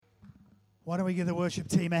Why don't we give the worship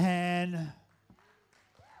team a hand?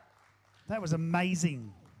 That was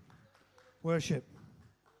amazing worship.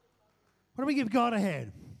 Why don't we give God a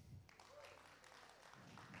hand?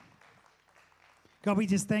 God, we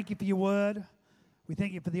just thank you for your word. We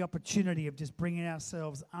thank you for the opportunity of just bringing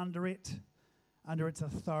ourselves under it, under its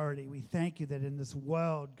authority. We thank you that in this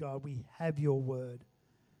world, God, we have your word.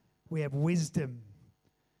 We have wisdom.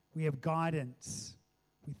 We have guidance.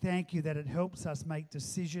 We thank you that it helps us make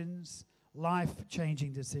decisions,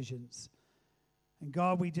 life-changing decisions. And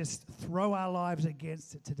God, we just throw our lives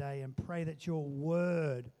against it today and pray that your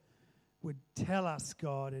word would tell us,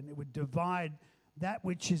 God, and it would divide that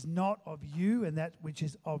which is not of you and that which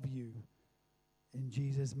is of you. In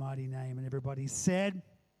Jesus' mighty name. And everybody said,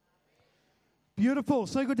 beautiful.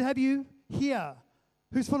 So good to have you here.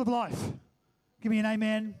 Who's full of life? Give me an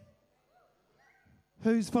amen.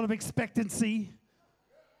 Who's full of expectancy?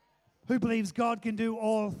 Who believes God can do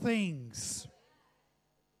all things?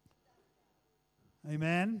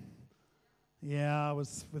 Amen. Yeah, I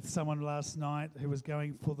was with someone last night who was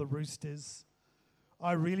going for the Roosters.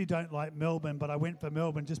 I really don't like Melbourne, but I went for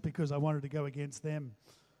Melbourne just because I wanted to go against them.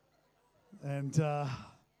 And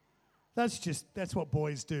that's what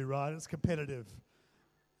boys do, right? It's competitive.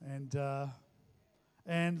 And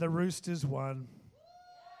the Roosters won.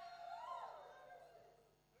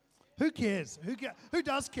 Who cares? Who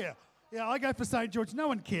does care? Yeah, I go for St. George. No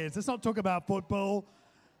one cares. Let's not talk about football,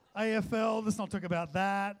 AFL. Let's not talk about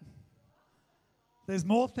that. There's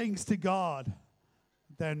more things to God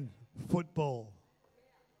than football.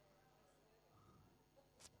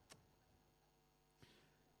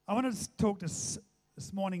 I want to talk this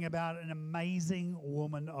morning about an amazing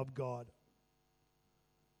woman of God.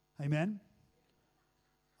 Amen?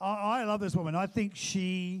 I love this woman. I think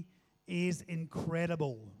she is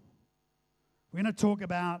incredible. We're going to talk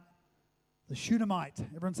about the Shunammite.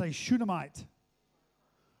 Everyone say Shunammite.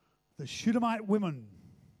 The Shunammite woman.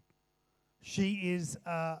 She is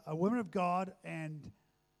a woman of God, and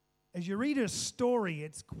as you read her story,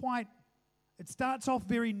 it starts off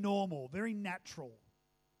very normal, very natural.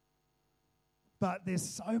 But there's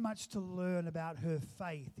so much to learn about her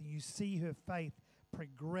faith. You see her faith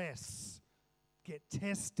progress, get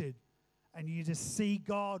tested, and you just see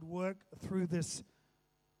God work through this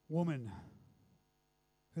woman.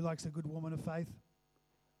 Who likes a good woman of faith?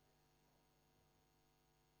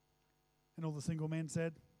 And all the single men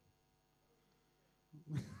said?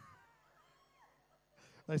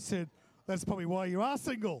 They said, that's probably why you are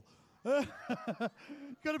single. Got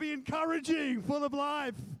to be encouraging, full of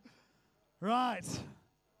life. Right.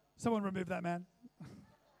 Someone remove that man.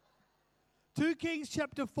 2 Kings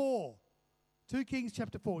chapter 4. 2 Kings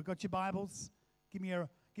chapter 4. We've got your Bibles. Give me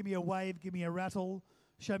a wave, give me a rattle.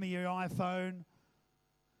 Show me your iPhone.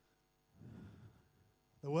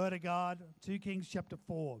 The Word of God, 2 Kings chapter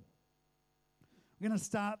 4. We're going to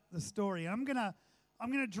start the story. I'm going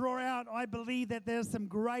to draw out, I believe that there's some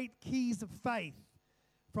great keys of faith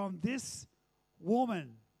from this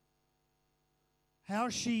woman. How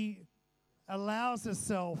she allows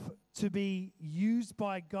herself to be used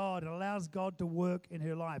by God and allows God to work in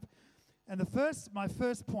her life. And my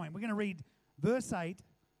first point, we're going to read verse 8.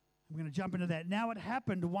 I'm going to jump into that. Now it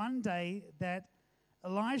happened one day that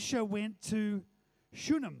Elisha went to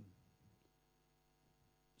Shunem,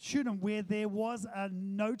 where there was a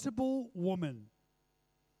notable woman.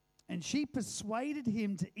 And she persuaded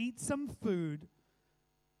him to eat some food.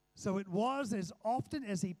 So it was as often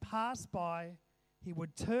as he passed by, he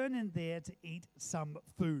would turn in there to eat some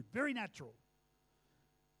food. Very natural.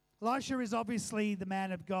 Elisha is obviously the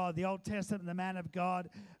man of God. The Old Testament, the man of God,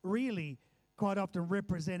 really quite often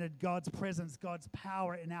represented God's presence, God's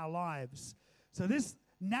power in our lives. So this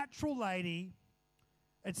natural lady,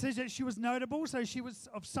 it says that she was notable, so she was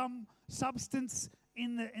of some substance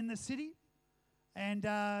in the city. And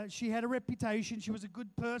she had a reputation. She was a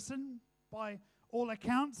good person by all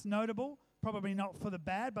accounts, notable. Probably not for the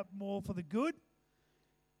bad, but more for the good.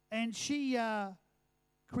 And she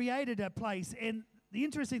created a place. And the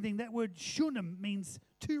interesting thing, that word Shunem means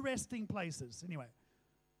two resting places. Anyway,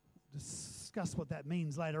 discuss what that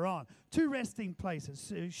means later on. Two resting places.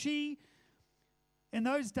 So she, in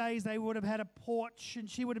those days, they would have had a porch, and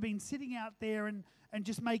she would have been sitting out there and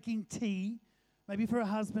just making tea, maybe for her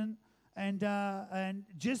husband, and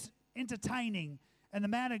just entertaining. And the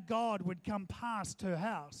man of God would come past her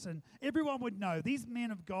house, and everyone would know these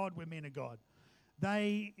men of God were men of God.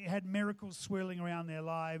 They had miracles swirling around their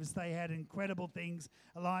lives. They had incredible things.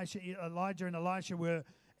 Elijah and Elisha were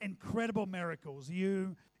incredible miracles.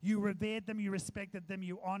 You revered them, you respected them,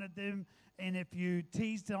 you honored them, and if you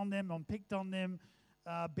teased on them or picked on them,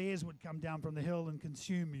 bears would come down from the hill and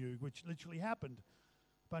consume you, which literally happened.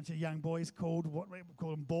 A bunch of young boys called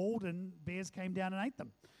them bald, and bears came down and ate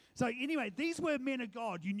them. So anyway, these were men of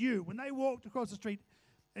God. You knew when they walked across the street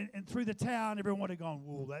and through the town, everyone would have gone,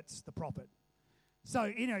 "Well, that's the prophet."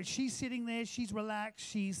 So she's sitting there, she's relaxed,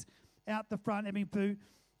 she's out the front having food,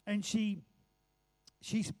 and she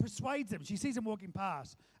persuades him. She sees him walking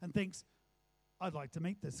past and thinks, "I'd like to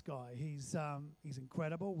meet this guy. He's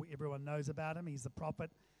incredible. Everyone knows about him. He's the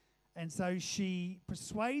prophet." And so she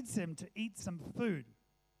persuades him to eat some food.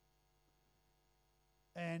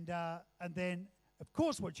 And then, of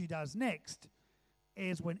course, what she does next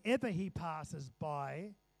is whenever he passes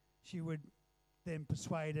by, she would then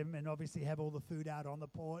persuade him and obviously have all the food out on the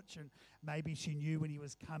porch. And maybe she knew when he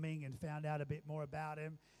was coming and found out a bit more about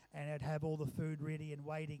him, and had have all the food ready and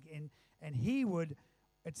waiting. And he would,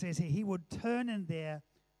 it says here, he would turn in there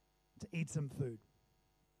to eat some food.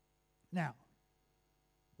 Now,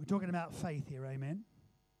 we're talking about faith here, amen?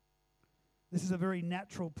 This is a very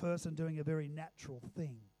natural person doing a very natural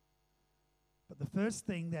thing. But the first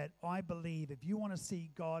thing that I believe, if you want to see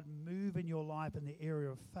God move in your life in the area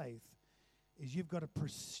of faith, is you've got to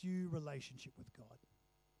pursue relationship with God.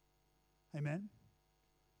 Amen?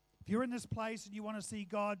 If you're in this place and you want to see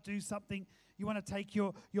God do something, you want to take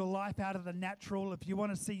your life out of the natural, if you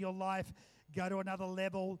want to see your life go to another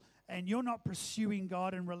level, and you're not pursuing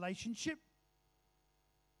God in relationship,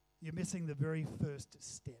 you're missing the very first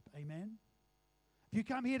step. Amen? If you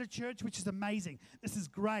come here to church, which is amazing, this is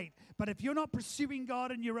great, but if you're not pursuing God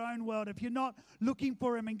in your own world, if you're not looking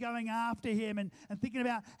for Him and going after Him and thinking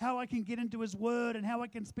about how I can get into His Word and how I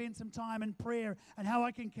can spend some time in prayer and how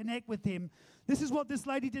I can connect with Him, this is what this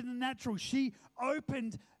lady did in the natural. She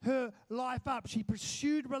opened her life up. She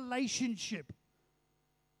pursued relationship.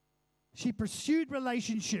 She pursued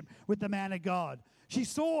relationship with the man of God.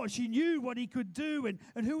 She knew what he could do and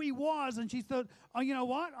who he was, and she thought, "Oh, you know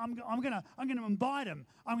what? I'm gonna invite him.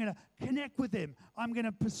 I'm gonna connect with him. I'm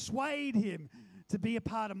gonna persuade him to be a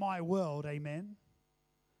part of my world." Amen.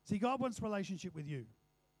 See, God wants relationship with you.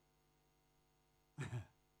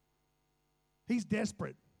 He's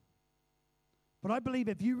desperate. But I believe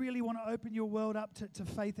if you really want to open your world up to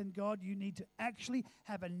faith in God, you need to actually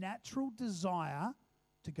have a natural desire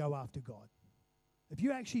to go after God. If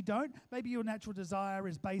you actually don't, maybe your natural desire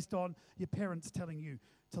is based on your parents telling you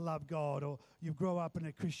to love God, or you grow up in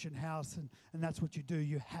a Christian house and that's what you do.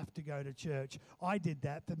 You have to go to church. I did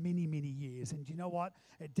that for many, many years. And you know what?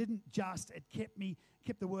 It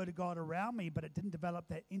kept the Word of God around me, but it didn't develop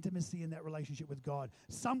that intimacy and that relationship with God.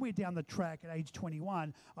 Somewhere down the track at age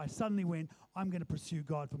 21, I suddenly went, I'm going to pursue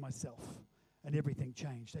God for myself. And everything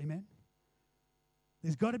changed. Amen?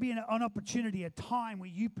 There's got to be an opportunity, a time where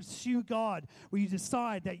you pursue God, where you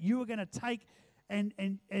decide that you are going to take and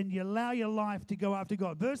you allow your life to go after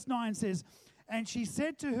God. Verse 9 says, "And she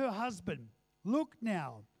said to her husband, 'Look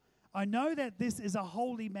now, I know that this is a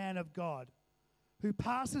holy man of God who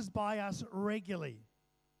passes by us regularly.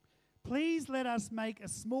 Please let us make a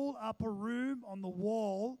small upper room on the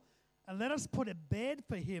wall, and let us put a bed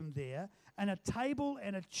for him there, and a table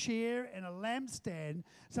and a chair and a lampstand,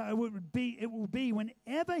 so it will be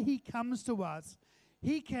whenever he comes to us,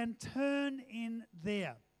 he can turn in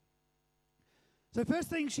there.'" So first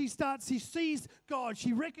thing she sees God,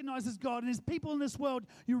 she recognizes God, and as people in this world,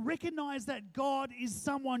 you recognize that God is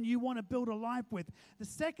someone you want to build a life with. The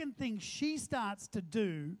second thing she starts to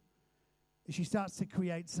do is she starts to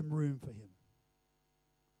create some room for him.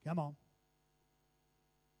 Come on.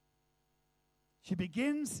 She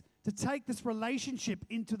begins to take this relationship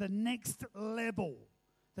into the next level,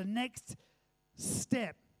 the next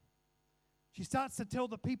step. She starts to tell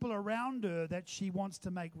the people around her that she wants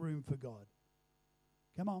to make room for God.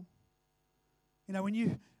 Come on. You know, when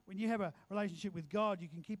you have a relationship with God, you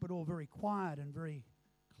can keep it all very quiet and very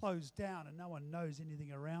closed down, and no one knows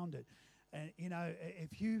anything around it. And, you know,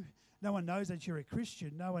 no one knows that you're a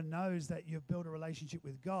Christian, no one knows that you've built a relationship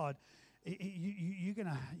with God, you're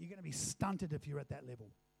gonna be stunted if you're at that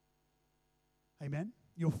level. Amen?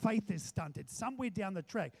 Your faith is stunted. Somewhere down the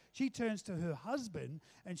track, she turns to her husband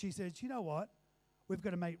and she says, "You know what? We've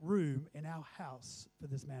got to make room in our house for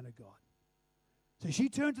this man of God." So she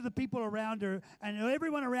turned to the people around her, and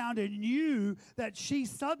everyone around her knew that she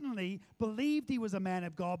suddenly believed he was a man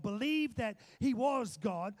of God, believed that he was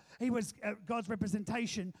God. He was God's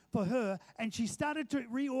representation for her, and she started to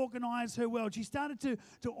reorganize her world. She started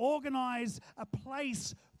to organize a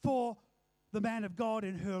place for the man of God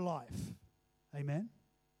in her life. Amen?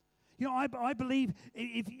 You know, I believe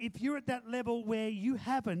if you're at that level where you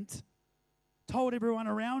haven't told everyone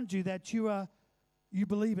around you that you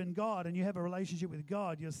believe in God and you have a relationship with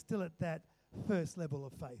God, you're still at that first level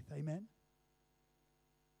of faith. Amen?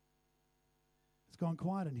 It's gone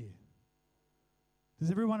quiet in here.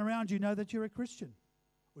 Does everyone around you know that you're a Christian?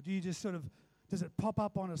 Or do you just sort of, does it pop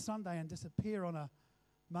up on a Sunday and disappear on a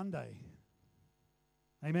Monday?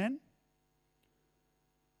 Amen?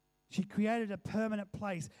 She created a permanent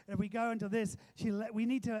place. And if we go into this, we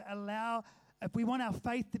need to allow, if we want our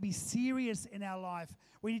faith to be serious in our life,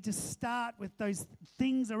 we need to start with those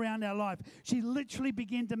things around our life. She literally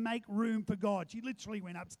began to make room for God. She literally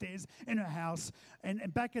went upstairs in her house.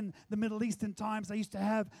 And back in the Middle Eastern times, they used to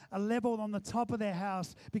have a level on the top of their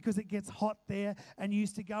house because it gets hot there. And you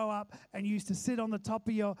used to go up and you used to sit on the top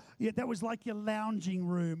of that was like your lounging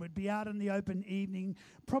room. It'd be out in the open evening,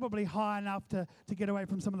 probably high enough to get away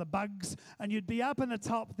from some of the bugs. And you'd be up in the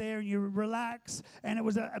top there and you relax. And it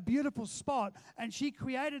was a beautiful spot. And she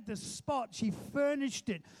created this spot. She furnished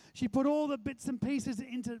it. She put all the bits and pieces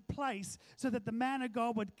into place so that the man of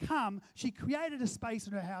God would come. She created a space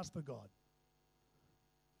in her house for God.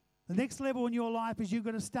 The next level in your life is you've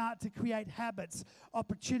got to start to create habits,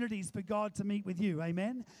 opportunities for God to meet with you.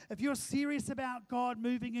 Amen? If you're serious about God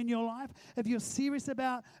moving in your life, if you're serious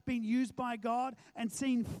about being used by God and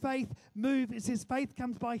seeing faith move, it says faith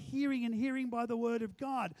comes by hearing and hearing by the word of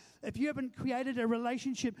God. If you haven't created a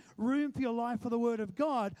relationship, room for your life for the word of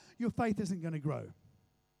God, your faith isn't going to grow.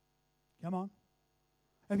 Come on.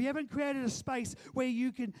 If you haven't created a space where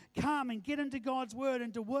you can come and get into God's word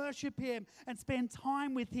and to worship Him and spend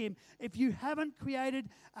time with Him, if you haven't created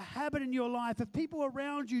a habit in your life, if people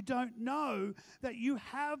around you don't know that you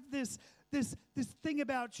have this thing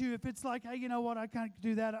about you, if it's like, hey, you know what, I can't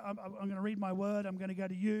do that. I'm going to read my word. I'm going to go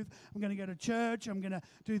to youth. I'm going to go to church. I'm going to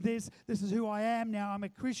do this. This is who I am now. I'm a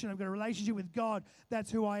Christian. I've got a relationship with God. That's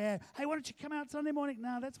who I am. Hey, why don't you come out Sunday morning?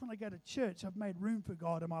 No, that's when I go to church. I've made room for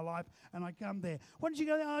God in my life, and I come there. Why don't you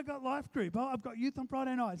go there? Oh, I've got life group. Oh, I've got youth on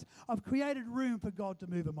Friday nights. I've created room for God to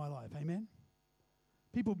move in my life. Amen?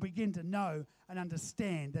 People begin to know and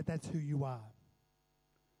understand that that's who you are.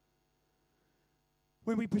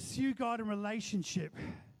 When we pursue God in relationship,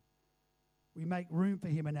 we make room for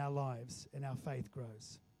Him in our lives and our faith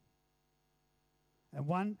grows. And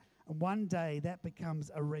one day that becomes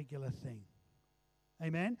a regular thing.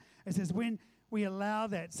 Amen? It says when we allow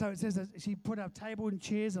that, so it says that she put up table and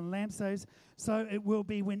chairs and lampstands, so it will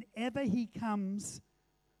be whenever He comes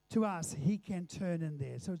to us, He can turn in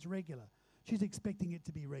there. So it's regular. She's expecting it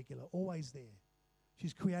to be regular, always there.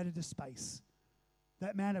 She's created a space.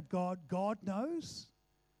 That man of God, God knows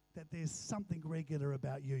that there's something regular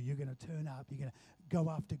about you. You're going to turn up. You're going to go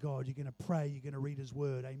after God. You're going to pray. You're going to read His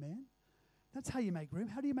word. Amen? That's how you make room.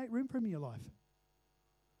 How do you make room for Him in your life?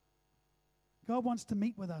 God wants to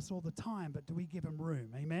meet with us all the time, but do we give Him room?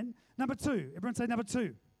 Amen? Number 2. Everyone say number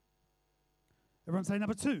 2. Everyone say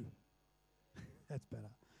number 2. That's better.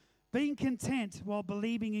 Being content while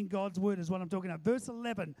believing in God's word is what I'm talking about. Verse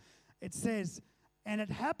 11, it says, and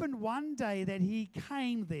it happened one day that he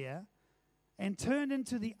came there and turned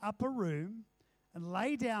into the upper room and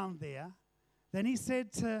lay down there. Then he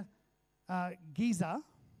said to Giza,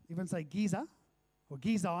 even say Giza or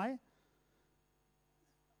Gizai,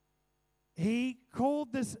 he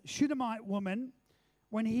called this Shunammite woman.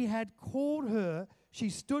 When he had called her, she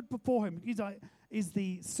stood before him. Gizai is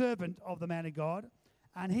the servant of the man of God.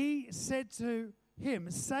 And he said to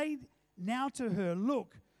him, say now to her,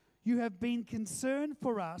 look, you have been concerned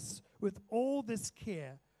for us with all this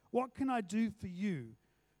care. What can I do for you?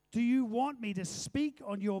 Do you want me to speak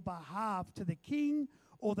on your behalf to the king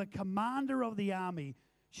or the commander of the army?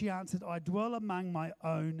 She answered, I dwell among my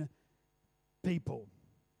own people.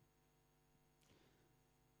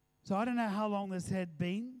 So I don't know how long this had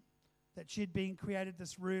been, that she'd been created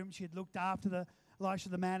this room. She had looked after Elisha,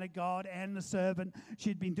 the man of God, and the servant.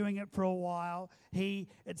 She'd been doing it for a while.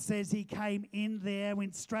 It says he came in there,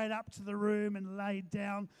 went straight up to the room and laid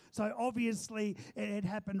down. So obviously it had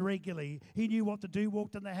happened regularly. He knew what to do,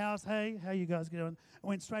 walked in the house. Hey, how you guys doing?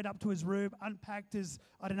 Went straight up to his room, unpacked his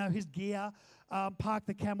gear, parked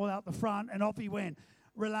the camel out the front, and off he went.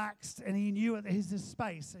 Relaxed, and he knew there's this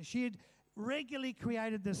space. So she had regularly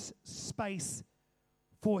created this space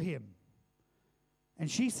for him. And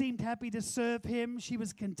she seemed happy to serve him. She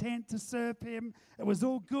was content to serve him. It was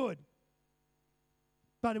all good.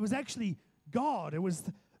 But it was actually God. It was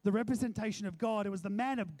the representation of God. It was the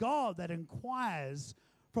man of God that inquires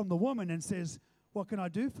from the woman and says, what can I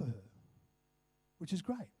do for her? Which is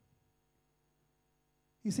great.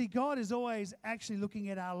 You see, God is always actually looking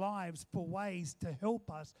at our lives for ways to help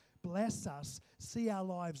us, bless us, see our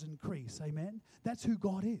lives increase. Amen? That's who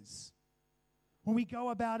God is. When we go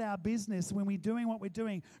about our business, when we're doing what we're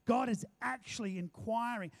doing, God is actually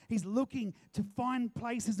inquiring. He's looking to find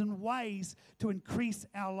places and ways to increase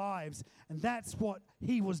our lives. And that's what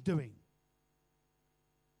he was doing.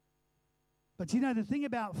 But you know, the thing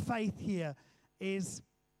about faith here is,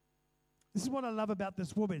 this is what I love about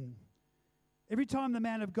this woman. Every time the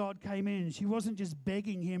man of God came in, she wasn't just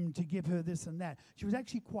begging him to give her this and that. She was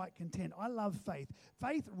actually quite content. I love faith.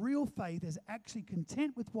 Faith, real faith, is actually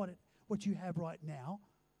content with what you have right now,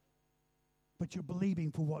 but you're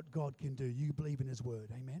believing for what God can do. You believe in his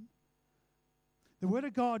word. Amen? The word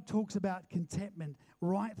of God talks about contentment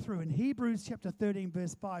right through. In Hebrews chapter 13,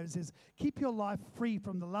 verse 5, it says, keep your life free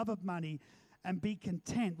from the love of money and be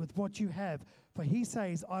content with what you have. For he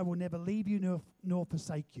says, I will never leave you nor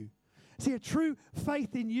forsake you. See, a true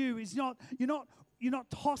faith in you is you're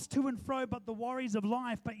not tossed to and fro by the worries of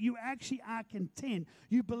life, but you actually are content.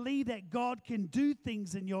 You believe that God can do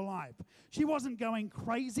things in your life. She wasn't going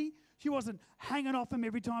crazy. She wasn't hanging off him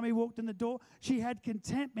every time he walked in the door. She had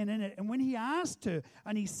contentment in it. And when he asked her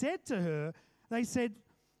and he said to her,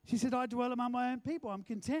 she said, I dwell among my own people. I'm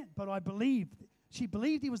content, but I believed. She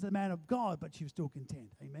believed he was the man of God, but she was still content.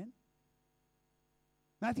 Amen?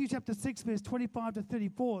 Matthew chapter 6, verse 25 to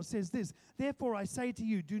 34 says this, therefore I say to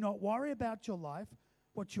you, do not worry about your life,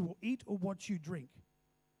 what you will eat or what you drink,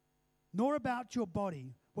 nor about your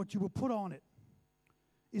body, what you will put on it.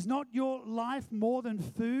 Is not your life more than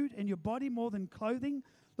food and your body more than clothing?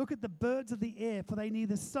 Look at the birds of the air, for they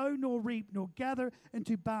neither sow nor reap nor gather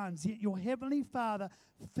into barns, yet your heavenly Father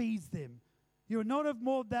feeds them. You are not of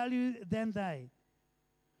more value than they.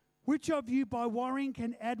 Which of you by worrying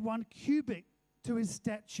can add 1 cubit to his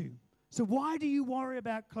stature? So why do you worry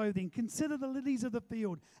about clothing? Consider the lilies of the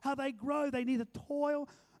field, how they grow. They neither toil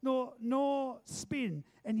nor spin.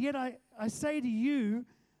 And yet I say to you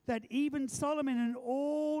that even Solomon in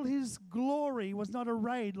all his glory was not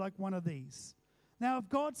arrayed like one of these. Now if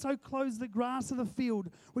God so clothes the grass of the field,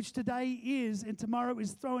 which today is and tomorrow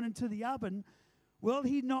is thrown into the oven, will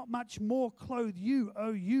he not much more clothe you,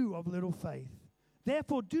 O you of little faith?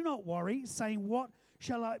 Therefore do not worry, saying, what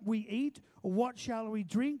shall we eat, or what shall we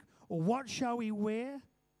drink, or what shall we wear?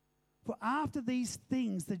 For after these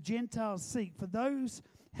things the Gentiles seek.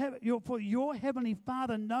 For your heavenly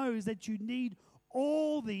Father knows that you need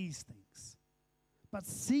all these things. But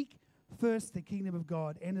seek first the kingdom of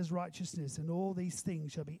God and his righteousness, and all these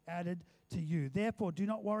things shall be added to you. Therefore do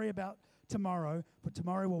not worry about tomorrow, for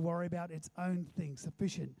tomorrow will worry about its own things.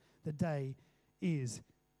 Sufficient the day is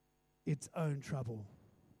its own trouble.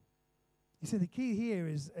 You see, the key here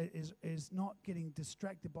is not getting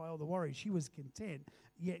distracted by all the worry. She was content,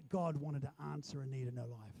 yet God wanted to answer a need in her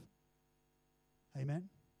life. Amen?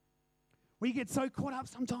 We get so caught up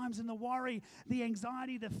sometimes in the worry, the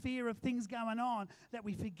anxiety, the fear of things going on, that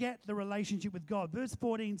we forget the relationship with God. Verse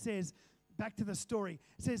 14 says, back to the story,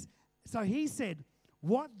 it says, so he said,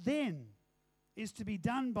 what then is to be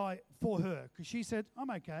done for her? Because she said, I'm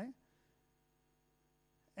okay.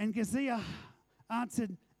 And Gehazi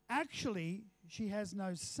answered, actually, she has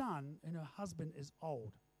no son, and her husband is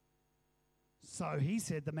old. So he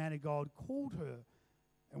said, the man of God called her.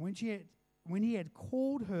 And when he had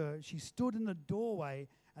called her, she stood in the doorway.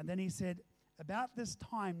 And then he said, about this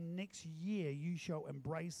time next year, you shall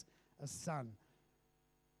embrace a son.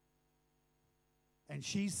 And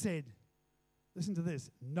she said, listen to this,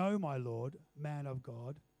 no, my Lord, man of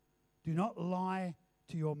God, do not lie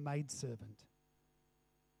to your maidservant.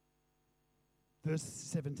 Verse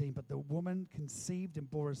 17, but the woman conceived and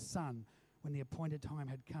bore a son when the appointed time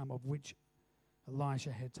had come, of which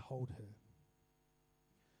Elisha had told her.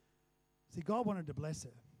 See, God wanted to bless her.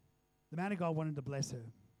 The man of God wanted to bless her.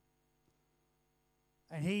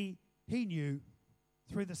 And he knew,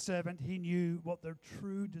 through the servant, he knew what the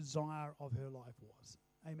true desire of her life was.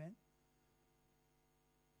 Amen?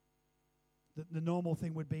 The normal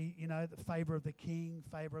thing would be, the favor of the king,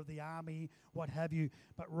 favor of the army, what have you.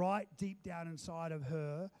 But right deep down inside of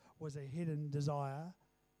her was a hidden desire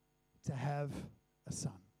to have a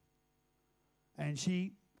son. And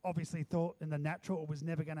she obviously thought in the natural it was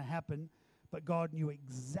never going to happen, but God knew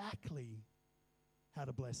exactly how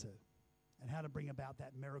to bless her and how to bring about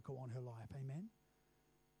that miracle on her life. Amen?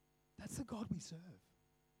 That's the God we serve.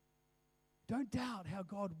 Don't doubt how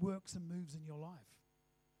God works and moves in your life.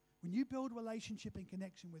 When you build relationship and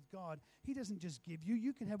connection with God, he doesn't just give you.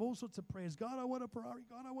 You can have all sorts of prayers. God, I want a Ferrari.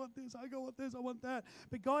 God, I want this. I want this. I want that.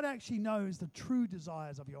 But God actually knows the true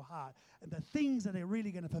desires of your heart and the things that are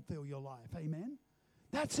really going to fulfill your life. Amen?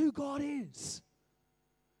 That's who God is.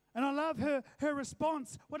 And I love her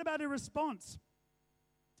response. What about her response?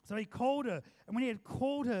 So he called her, and when he had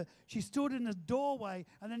called her, she stood in the doorway,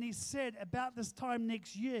 and then he said, about this time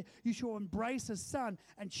next year, you shall embrace a son.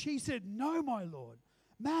 And she said, no, my Lord,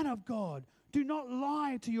 man of God, do not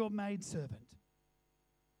lie to your maidservant.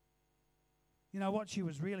 You know what she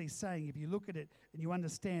was really saying, if you look at it and you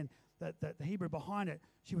understand that the Hebrew behind it,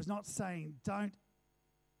 she was not saying, don't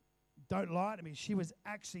lie to me. She was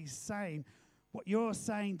actually saying, what you're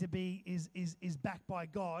saying to be is backed by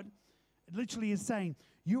God. It literally is saying,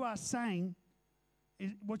 you are saying,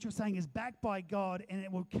 what you're saying is backed by God, and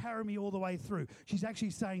it will carry me all the way through. She's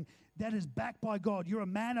actually saying, that is backed by God. You're a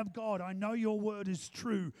man of God. I know your word is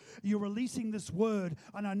true. You're releasing this word,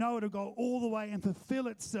 and I know it'll go all the way and fulfill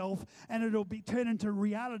itself, and it'll be turned into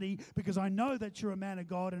reality because I know that you're a man of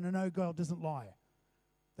God, and I know God doesn't lie.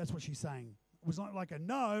 That's what she's saying. It was not like a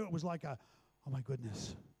no. It was like a, oh my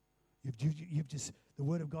goodness. You've just, the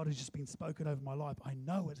word of God has just been spoken over my life. I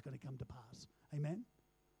know it's going to come to pass. Amen?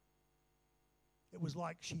 It was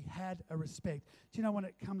like she had a respect. Do you know when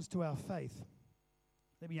it comes to our faith?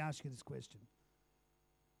 Let me ask you this question.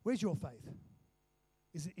 Where's your faith?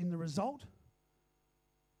 Is it in the result?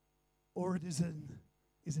 Or is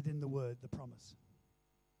it in the word, the promise?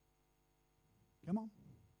 Come on.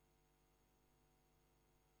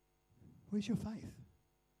 Where's your faith?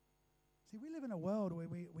 See, we live in a world where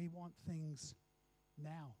we want things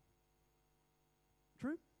now.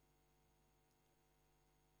 True?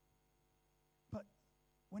 But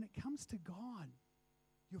when it comes to God,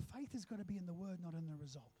 your faith has got to be in the word, not in the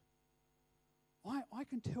result. I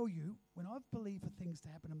can tell you, when I've believed for things to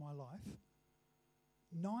happen in my life,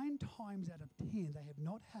 9 times out of 10, they have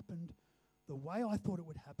not happened the way I thought it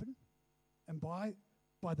would happen, and by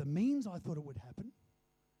the means I thought it would happen,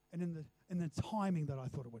 and in the timing that I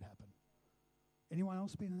thought it would happen. Anyone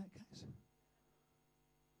else been in that case?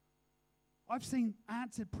 I've seen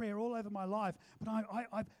answered prayer all over my life, but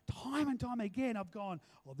I've time and time again, I've gone,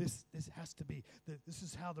 oh, this has to be, this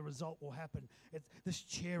is how the result will happen. This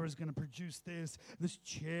chair is going to produce this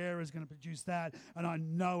chair is going to produce that, and I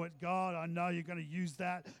know it, God, I know you're going to use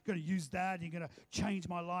that, you're going to change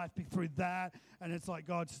my life through that, and it's like,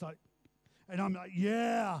 God, just like, and I'm like,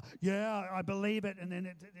 yeah, I believe it, and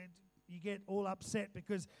then you get all upset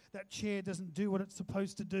because that chair doesn't do what it's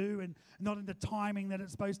supposed to do and not in the timing that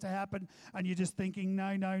it's supposed to happen, and you're just thinking,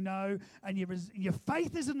 no, and your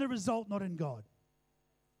faith is in the result, not in God.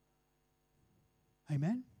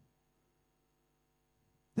 Amen?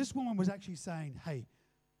 This woman was actually saying, hey,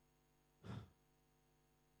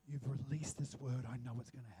 you've released this word, I know what's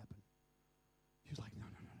going to happen. She was like, no.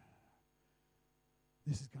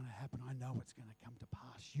 This is going to happen. I know it's going to come to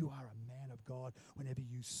pass. You are a man of God. Whenever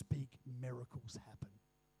you speak, miracles happen.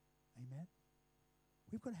 Amen?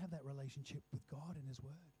 We've got to have that relationship with God and His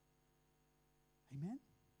Word. Amen?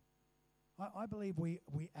 I believe we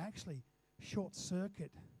actually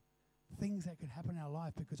short-circuit things that could happen in our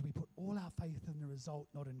life because we put all our faith in the result,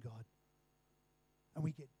 not in God. And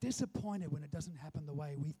we get disappointed when it doesn't happen the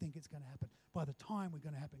way we think it's going to happen. By the time we're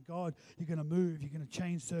going to happen, God, you're going to move, you're going to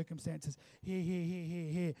change circumstances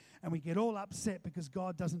here. And we get all upset because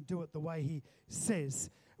God doesn't do it the way He says,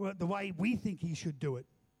 the way we think He should do it.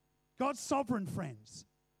 God's sovereign, friends.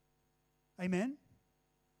 Amen?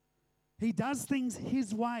 He does things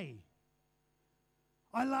His way.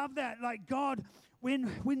 I love that. Like God, when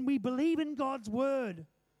we believe in God's word,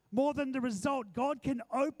 more than the result, God can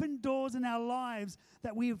open doors in our lives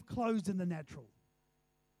that we have closed in the natural.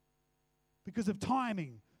 Because of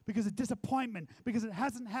timing, because of disappointment, because it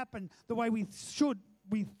hasn't happened the way we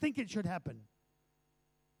think it should happen.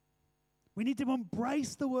 We need to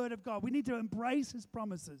embrace the word of God. We need to embrace His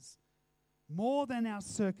promises more than our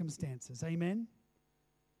circumstances. Amen?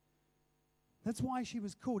 That's why she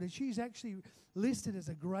was called. And she's actually listed as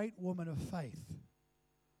a great woman of faith.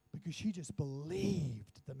 Because she just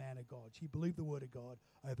believed the man of God. She believed the word of God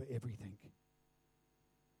over everything.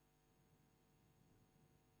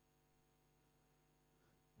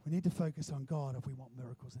 We need to focus on God if we want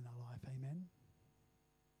miracles in our life. Amen?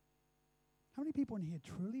 How many people in here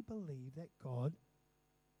truly believe that God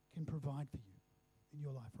can provide for you in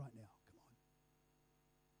your life right now?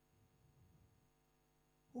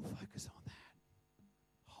 Come on. We'll focus on that.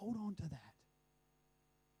 Hold on to that.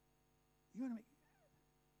 You know what I mean?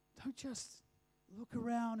 Don't just look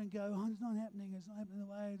around and go, oh, it's not happening the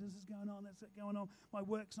way, this is going on, that's going on, my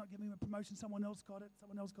work's not giving me a promotion, someone else got it,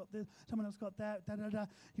 someone else got this, someone else got that, da-da-da.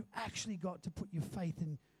 You've actually got to put your faith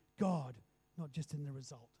in God, not just in the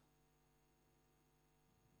result.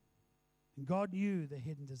 And God knew the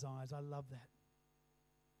hidden desires. I love that.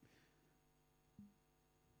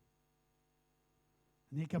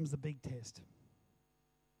 And here comes the big test.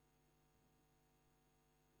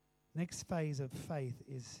 Next phase of faith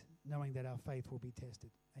is knowing that our faith will be tested.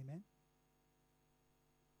 Amen?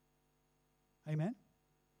 Amen?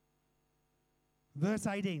 Verse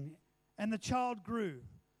 18, and the child grew.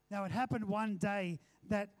 Now it happened one day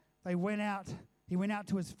that he went out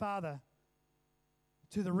to his father,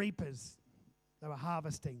 to the reapers. They were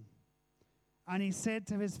harvesting. And he said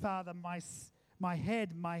to his father, my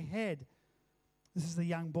head, my head. This is the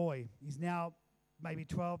young boy. He's now maybe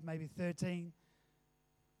 12, maybe 13.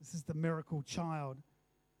 This is the miracle child.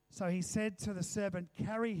 So he said to the servant,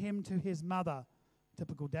 carry him to his mother.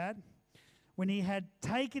 Typical dad. When he had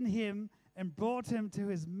taken him and brought him to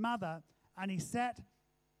his mother, and he sat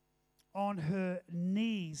on her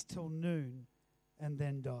knees till noon and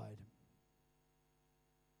then died.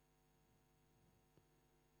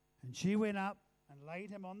 And she went up and laid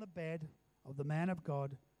him on the bed of the man of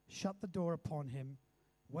God, shut the door upon him,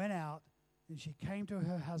 went out, and she came to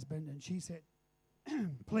her husband, and she said,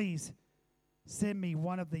 please send me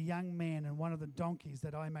one of the young men and one of the donkeys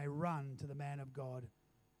that I may run to the man of God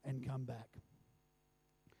and come back.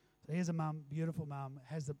 So here's a mum, beautiful mum,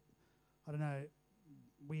 I don't know,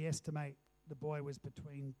 we estimate the boy was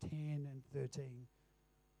between 10 and 13,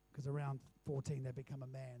 because around 14 they become a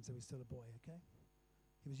man, so he's still a boy, okay?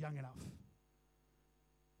 He was young enough.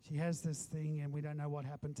 She has this thing, and we don't know what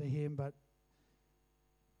happened to him, but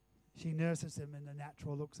she nurses him in the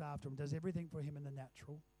natural, looks after him, does everything for him in the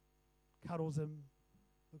natural, cuddles him,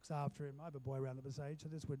 looks after him. I have a boy around this age, so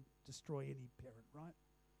this would destroy any parent, right?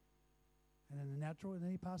 And in the natural, and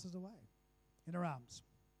then he passes away in her arms.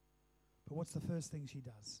 But what's the first thing she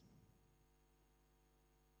does?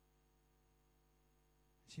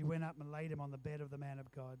 She went up and laid him on the bed of the man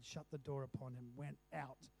of God, shut the door upon him, went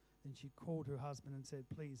out. Then she called her husband and said,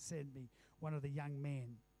 please send me one of the young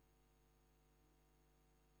men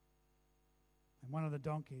and one of the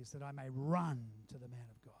donkeys that I may run to the man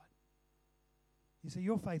of God. You see,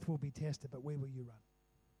 your faith will be tested, but where will you run?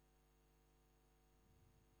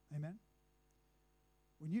 Amen?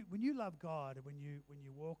 When you love God and when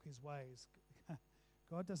you walk his ways,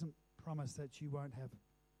 God doesn't promise that you won't have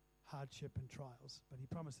hardship and trials, but he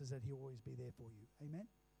promises that he'll always be there for you. Amen?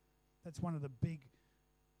 That's one of the big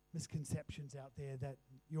misconceptions out there, that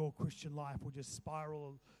your Christian life will just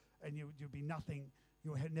spiral and you'll be nothing.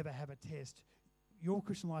 You'll never have a test. Your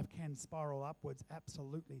Christian life can spiral upwards,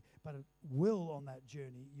 absolutely, but it will, on that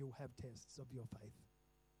journey, you'll have tests of your faith.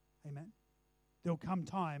 Amen? There'll come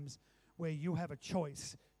times where you'll have a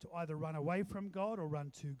choice to either run away from God or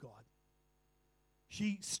run to God.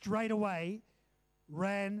 She straight away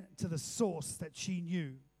ran to the source that she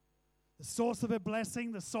knew. The source of her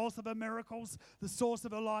blessing, the source of her miracles, the source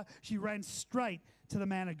of her life. She ran straight to the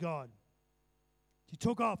man of God. She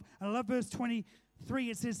took off. And I love verse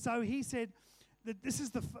 23. It says, so he said, that this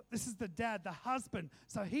is the dad, the husband.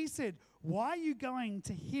 So he said, why are you going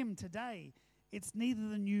to him today? It's neither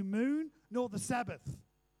the new moon nor the Sabbath.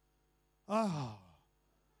 Oh.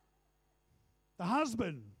 The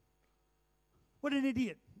husband. What an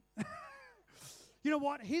idiot. You know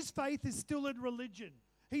what? His faith is still in religion.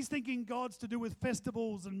 He's thinking God's to do with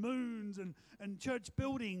festivals and moons and church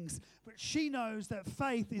buildings. But she knows that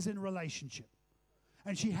faith is in relationship.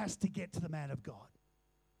 And she has to get to the man of God.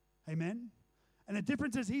 Amen? And the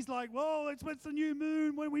difference is he's like, well, it's the new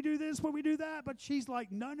moon, when we do this, when we do that. But she's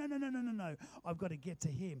like, no. I've got to get to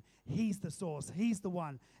him. He's the source. He's the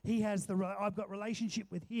one. I've got relationship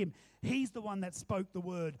with him. He's the one that spoke the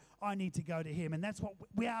word. I need to go to him. And that's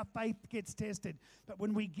where our faith gets tested. But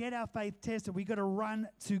when we get our faith tested, we got to run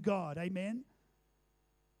to God. Amen?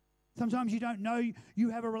 Sometimes you don't know you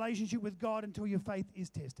have a relationship with God until your faith is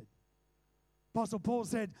tested. Apostle Paul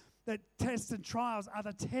said that tests and trials are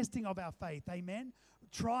the testing of our faith. Amen?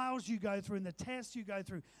 Trials you go through and the tests you go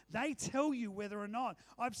through, they tell you whether or not.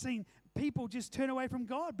 I've seen people just turn away from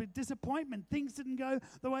God, but disappointment. Things didn't go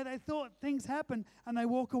the way they thought. Things happen, and they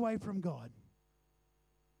walk away from God.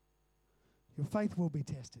 Your faith will be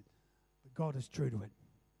tested, but God is true to it.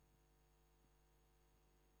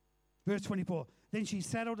 Verse 24, then she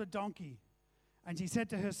saddled a donkey, and she said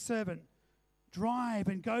to her servant, drive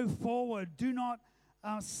and go forward. Do not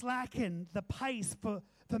slacken the pace for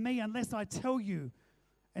me unless I tell you.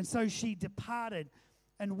 And so she departed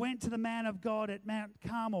and went to the man of God at Mount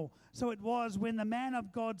Carmel. So it was when the man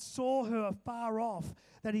of God saw her afar off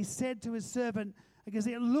that he said to his servant, because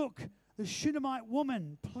look, the Shunammite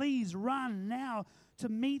woman, please run now to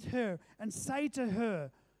meet her and say to her,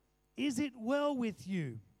 is it well with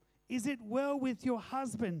you? Is it well with your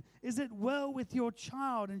husband? Is it well with your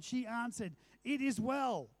child? And she answered, it is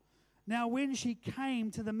well. Now when she came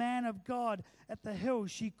to the man of God at the hill,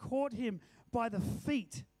 she caught him by the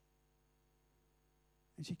feet.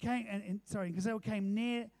 And she came, and Gazelle came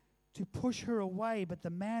near to push her away, but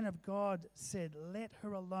the man of God said, "Let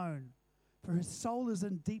her alone, for her soul is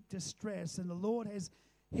in deep distress, and the Lord has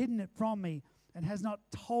hidden it from me and has not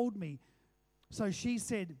told me." So she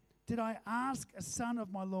said, "Did I ask a son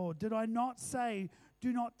of my Lord? Did I not say,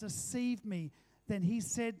 'Do not deceive me'?" Then he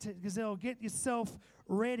said to Gazelle, "Get yourself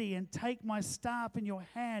ready and take my staff in your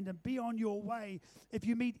hand and be on your way. If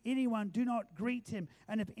you meet anyone, do not greet him.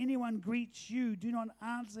 And if anyone greets you, do not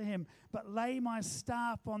answer him, but lay my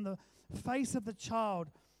staff on the face of the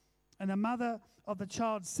child." And the mother of the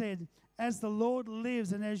child said, "As the Lord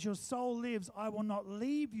lives and as your soul lives, I will not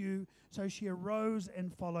leave you." So she arose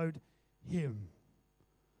and followed him.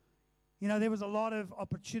 You know, there was a lot of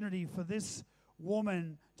opportunity for this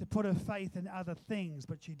woman to put her faith in other things,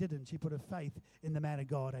 but she didn't. She put her faith in the man of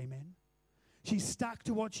God. Amen. She stuck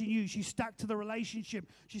to what she knew. She stuck to the relationship.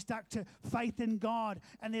 She stuck to faith in God.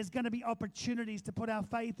 And there's going to be opportunities to put our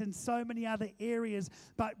faith in so many other areas,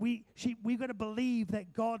 but we've got to believe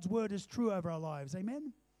that God's word is true over our lives.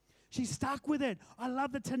 Amen. She stuck with it. I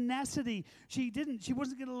love the tenacity. She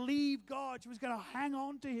wasn't going to leave God. She was going to hang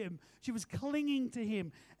on to him. She was clinging to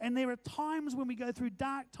him. And there are times when we go through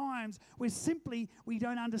dark times where simply we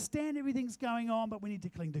don't understand everything's going on, but we need to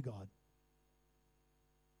cling to God.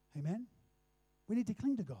 Amen? We need to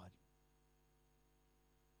cling to God.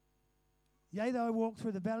 "Yea, though I walk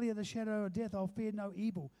through the valley of the shadow of death, I'll fear no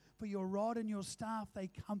evil. For your rod and your staff, they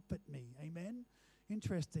comfort me." Amen?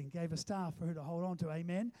 Interesting. Gave a staff for her to hold on to.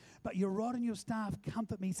 Amen. But your rod and your staff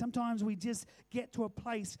comfort me. Sometimes we just get to a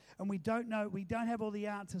place and we don't know, we don't have all the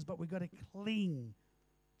answers, but we've got to cling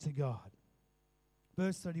to God.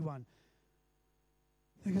 Verse 31.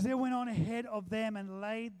 Because they went on ahead of them and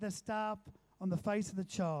laid the staff on the face of the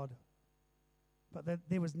child. But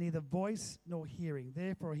there was neither voice nor hearing.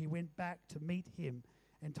 Therefore he went back to meet him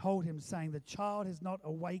and told him, saying, "The child has not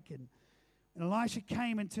awakened." And Elisha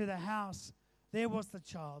came into the house. There was the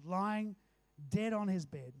child lying dead on his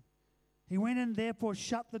bed. He went in, therefore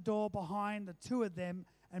shut the door behind the two of them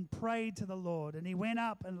and prayed to the Lord. And he went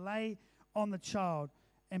up and lay on the child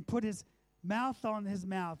and put his mouth on his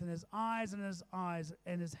mouth and his eyes on his eyes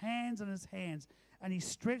and his hands on his hands. And he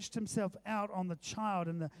stretched himself out on the child,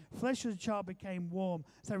 and the flesh of the child became warm.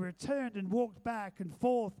 So he returned and walked back and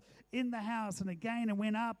forth in the house and again and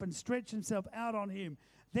went up and stretched himself out on him.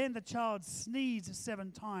 Then the child sneezed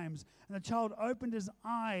 7 times, and the child opened his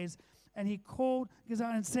eyes, and he called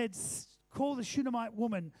and said, "Call the Shunammite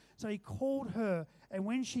woman." So he called her, and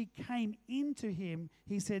when she came into him,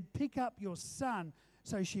 he said, "Pick up your son."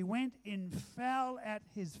 So she went in, fell at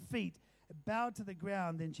his feet, bowed to the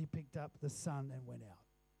ground. Then she picked up the son and went out.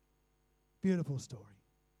 Beautiful story.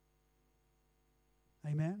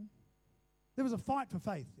 Amen. There was a fight for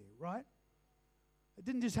faith there, right? It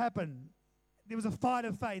didn't just happen. There was a fight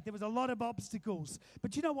of faith. There was a lot of obstacles.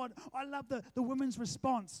 But you know what? I love the woman's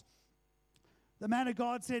response. The man of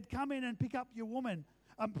God said, "Come in and pick up your woman,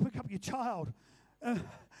 pick up your child."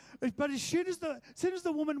 But as soon as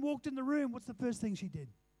the woman walked in the room, what's the first thing she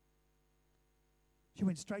did? She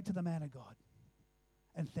went straight to the man of God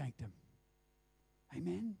and thanked him.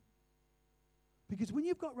 Amen. Because when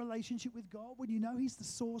you've got relationship with God, when you know he's the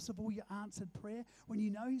source of all your answered prayer, when you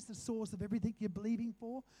know he's the source of everything you're believing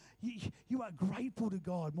for, you are grateful to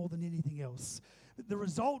God more than anything else. The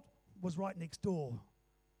result was right next door,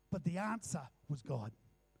 but the answer was God.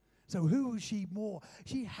 So who was she more?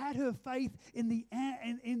 She had her faith in the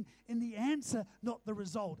answer, not the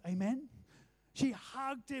result. Amen? She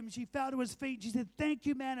hugged him. She fell to his feet. She said, "Thank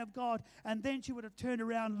you, man of God." And then she would have turned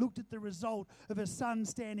around, looked at the result of her son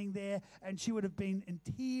standing there, and she would have been in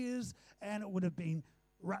tears, and it would have been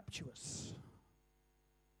rapturous.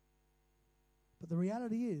 But the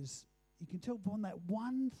reality is, you can tell from that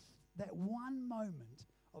one moment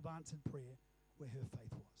of answered prayer where her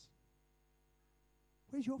faith was.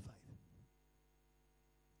 Where's your faith?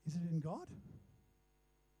 Is it in God?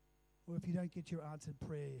 Or if you don't get your answered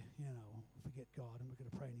prayer, forget God, I'm not going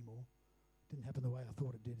to pray anymore. Didn't happen the way I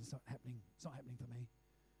thought it did. It's not happening. It's not happening for me.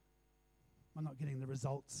 I'm not getting the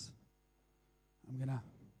results. I'm going to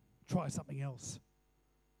try something else.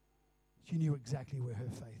 She knew exactly where her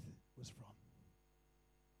faith was from.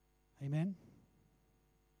 Amen?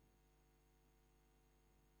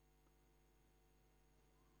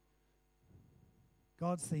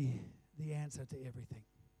 God's the answer to everything.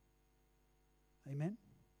 Amen?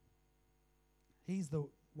 He's the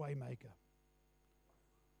way maker,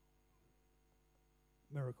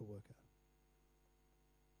 miracle worker.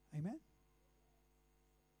 Amen?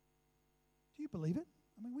 Do you believe it?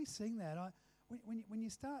 I mean, we sing that. When you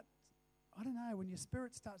start, I don't know, when your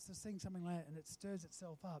spirit starts to sing something like that and it stirs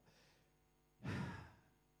itself up,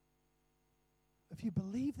 if you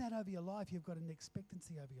believe that over your life, you've got an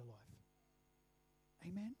expectancy over your life.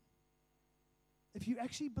 Amen? If you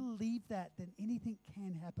actually believe that, then anything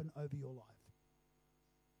can happen over your life.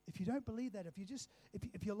 If you don't believe that,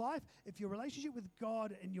 if your relationship with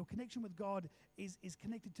God and your connection with God is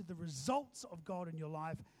connected to the results of God in your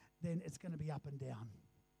life, then it's going to be up and down.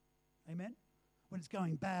 Amen? When it's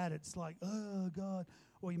going bad, it's like, oh, God.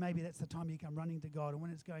 Or maybe that's the time you come running to God. And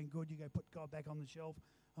when it's going good, you go put God back on the shelf.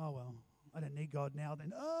 Oh, well, I don't need God now.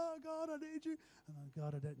 Then, oh, God, I need you. Oh,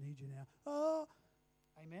 God, I don't need you now. Oh,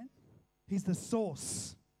 amen? He's the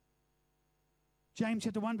source. James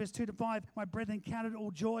chapter 1, verse 2 to 5, my brethren, count it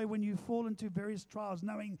all joy when you fall into various trials,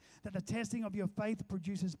 knowing that the testing of your faith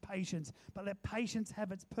produces patience. But let patience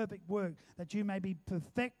have its perfect work, that you may be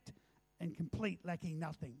perfect and complete, lacking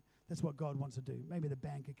nothing. That's what God wants to do. Maybe the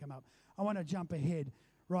band could come up. I want to jump ahead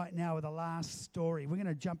right now with the last story. We're going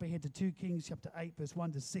to jump ahead to 2 Kings chapter 8, verse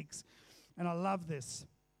 1 to 6. And I love this.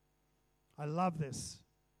 I love this.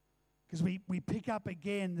 Because we pick up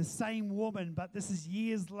again the same woman, but this is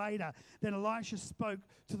years later. Then Elisha spoke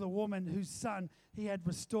to the woman whose son he had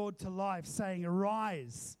restored to life, saying,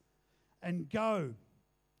 arise and go,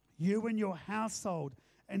 you and your household,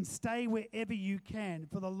 and stay wherever you can,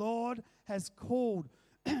 for the Lord has called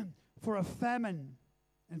for a famine.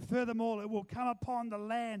 And furthermore, it will come upon the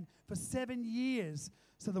land for 7 years.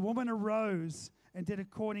 So the woman arose and did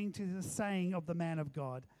according to the saying of the man of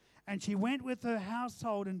God. And she went with her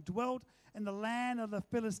household and dwelt in the land of the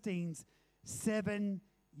Philistines 7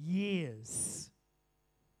 years.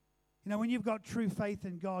 You know, when you've got true faith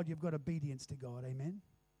in God, you've got obedience to God. Amen?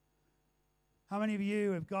 How many of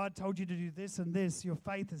you, if God told you to do this and this, your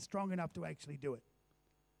faith is strong enough to actually do it?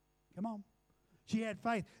 Come on. She had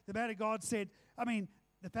faith. The man of God said,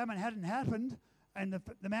 the famine hadn't happened. And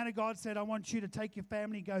the man of God said, I want you to take your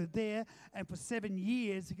family, go there, and for 7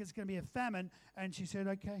 years, because it's going to be a famine. And she said,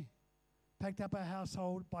 okay. Packed up her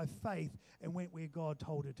household by faith and went where God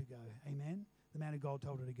told her to go. Amen? The man of God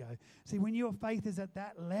told her to go. See, when your faith is at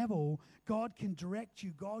that level, God can direct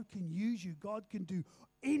you. God can use you. God can do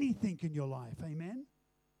anything in your life. Amen?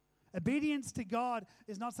 Obedience to God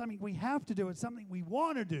is not something we have to do. It's something we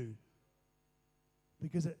want to do.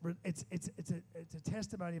 Because it's a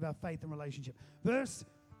testimony of our faith and relationship. Verse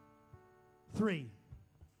 3.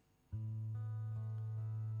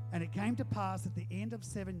 And it came to pass at the end of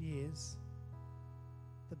 7 years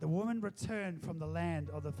that the woman returned from the land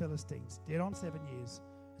of the Philistines. Dead on 7 years.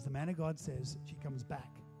 As the man of God says, she comes back.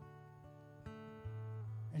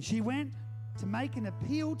 And she went to make an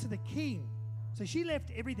appeal to the king. So she left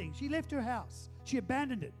everything. She left her house. She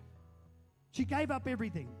abandoned it. She gave up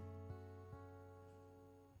everything.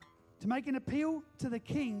 To make an appeal to the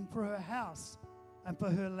king for her house and for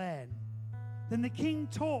her land. Then the king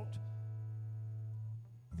talked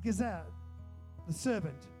with Gehazi, the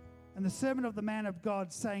servant, and the servant of the man of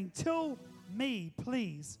God, saying, tell me,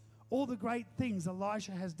 please, all the great things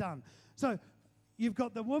Elisha has done. So you've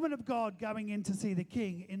got the woman of God going in to see the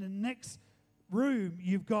king. In the next room,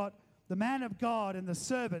 you've got the man of God and the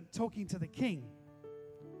servant talking to the king.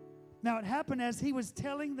 Now it happened as he was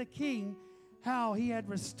telling the king how he had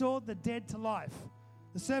restored the dead to life.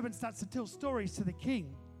 The servant starts to tell stories to the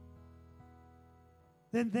king.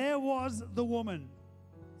 Then there was the woman.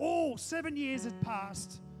 All 7 years had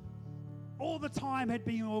passed. All the time had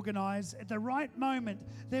been organized. At the right moment,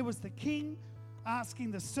 there was the king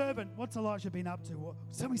asking the servant, what's Elisha been up to? Well,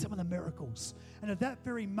 tell me some of the miracles. And at that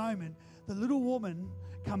very moment, the little woman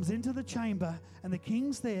comes into the chamber, and the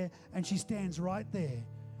king's there, and she stands right there.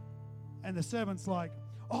 And the servant's like,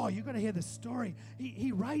 oh, you've got to hear the story.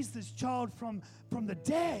 He raised this child from the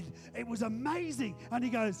dead. It was amazing. And he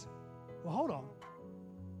goes, well, hold on.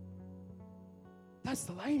 That's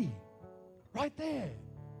the lady right there.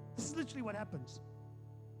 This is literally what happens.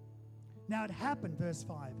 Now it happened, verse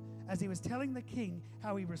 5, as he was telling the king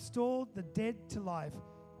how he restored the dead to life,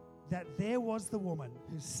 that there was the woman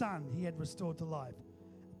whose son he had restored to life,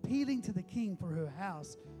 appealing to the king for her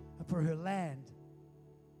house and for her land.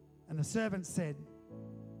 And the servant said,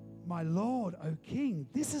 my lord, O king,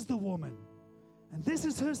 this is the woman, and this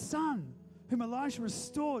is her son, whom Elisha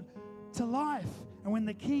restored to life. And when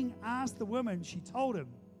the king asked the woman, she told him.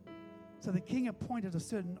 So the king appointed a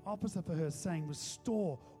certain officer for her, saying,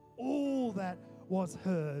 restore all that was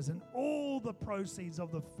hers and all the proceeds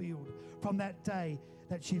of the field from that day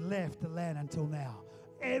that she left the land until now.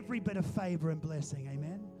 Every bit of favor and blessing,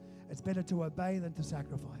 amen? It's better to obey than to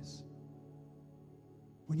sacrifice.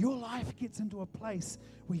 When your life gets into a place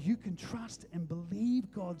where you can trust and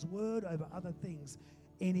believe God's word over other things,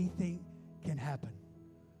 anything can happen.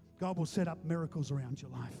 God will set up miracles around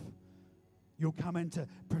your life. You'll come in to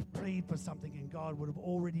plead for something, and God would have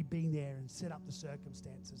already been there and set up the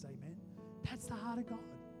circumstances. Amen. That's the heart of God.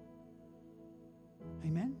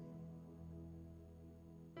 Amen.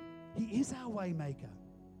 He is our way maker.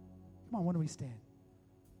 Come on, why don't we stand?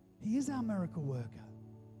 He is our miracle worker.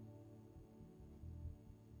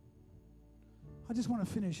 I just want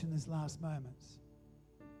to finish in these last moments.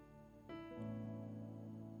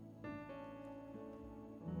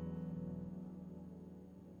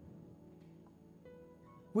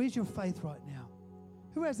 Where's your faith right now?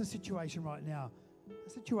 Who has a situation right now? A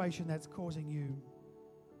situation that's causing you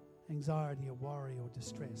anxiety or worry or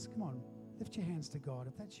distress. Come on, lift your hands to God.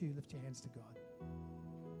 If that's you, lift your hands to God.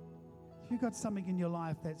 If you've got something in your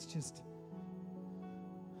life that's just,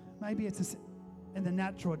 maybe it's in the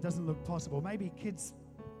natural, it doesn't look possible. Maybe kids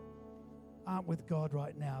aren't with God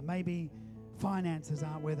right now. Maybe finances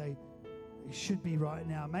aren't where they should be right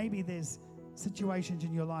now. Maybe there's situations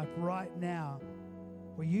in your life right now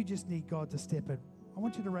where you just need God to step in. I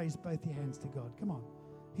want you to raise both your hands to God. Come on.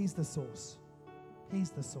 He's the source.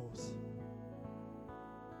 He's the source.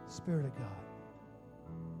 Spirit of God.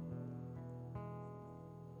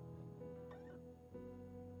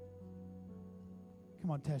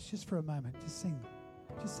 Come on, Tash, just for a moment. Just sing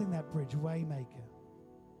that bridge, Waymaker.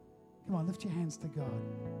 Come on, lift your hands to God.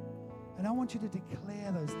 And I want you to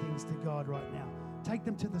declare those things to God right now. Take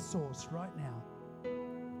them to the source right now.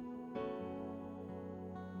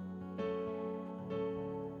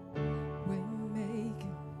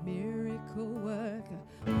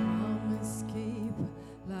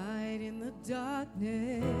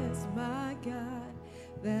 Darkness, my God,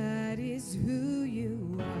 that is who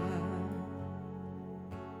you are.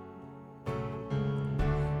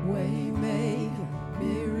 Waymaker,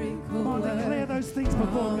 miracle worker, declare those things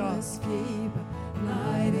before God. Keeper,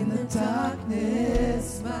 light in the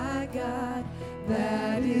darkness, my God,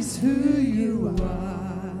 that is who you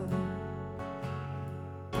are.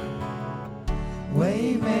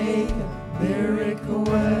 Waymaker, miracle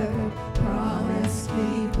worker, promise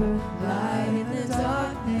keeper, light in the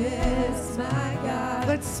darkness, my God.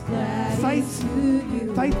 Let's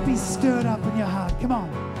faith be stirred up in your heart. Come on.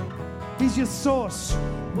 He's your source.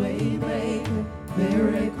 Waymaker,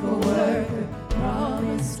 miracle worker,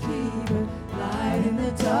 promise keeper, light in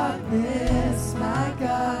the darkness, my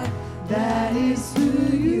God. That is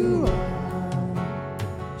who you are.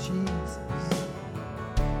 Jesus.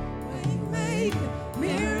 Waymaker,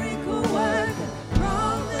 miracle worker,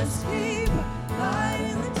 promise keeper, light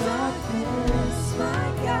in the darkness, my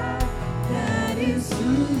God. That is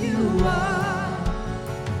who you are.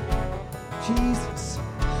 Jesus.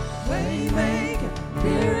 Waymaker,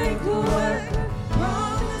 miracle worker,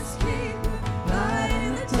 promise keeper, light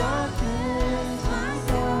in the darkness, my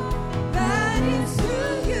God. That is who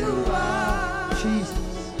you are.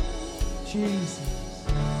 Jesus. Jesus.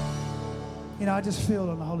 You know, I just feel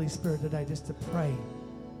on the Holy Spirit today just to pray.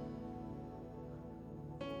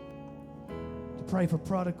 To pray for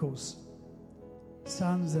prodigals,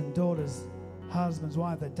 sons and daughters, husbands,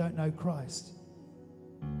 wives that don't know Christ.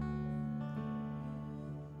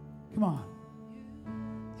 Come on.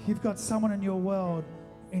 If you've got someone in your world,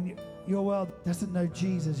 and your world doesn't know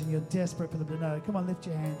Jesus, and you're desperate for them to know, come on, lift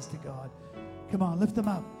your hands to God. Come on, lift them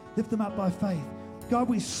up. Lift them up by faith. God,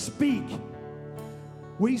 we speak.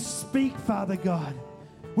 We speak, Father God.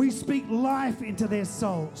 We speak life into their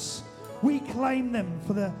souls. We claim them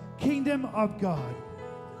for the kingdom of God.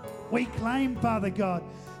 We claim, Father God,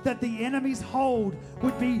 that the enemy's hold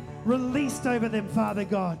would be released over them, Father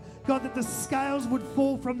God. God, that the scales would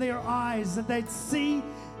fall from their eyes, that they'd see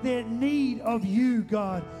their need of you,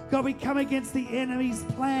 God. God, we come against the enemy's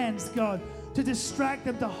plans, God, to distract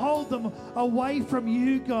them, to hold them away from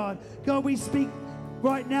you, God. God, we speak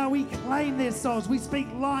right now, we claim their souls. We speak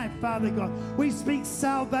life, Father God. We speak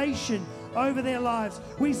salvation over their lives.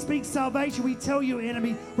 We speak salvation. We tell you,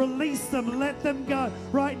 enemy, release them, let them go.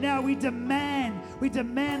 Right now, we demand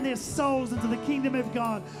their souls into the kingdom of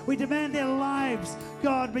God. We demand their lives,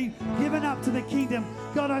 God, be given up to the kingdom.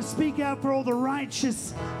 God, I speak out for all the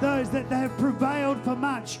righteous, those that have prevailed for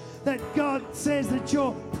much, that God says that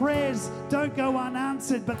your prayers don't go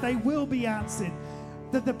unanswered, but they will be answered.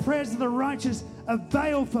 That the prayers of the righteous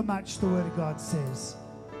avail for much, the word of God says.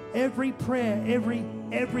 Every prayer, every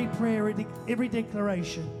prayer, every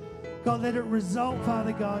declaration, God, let it result,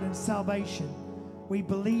 Father God, in salvation. We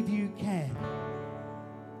believe you can.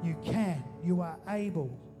 You can. You are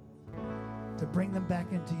able to bring them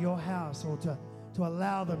back into your house, or to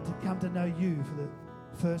allow them to come to know you for the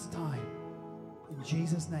first time. In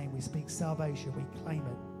Jesus' name, we speak salvation. We claim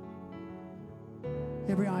it.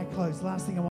 Every eye closed. Last thing I want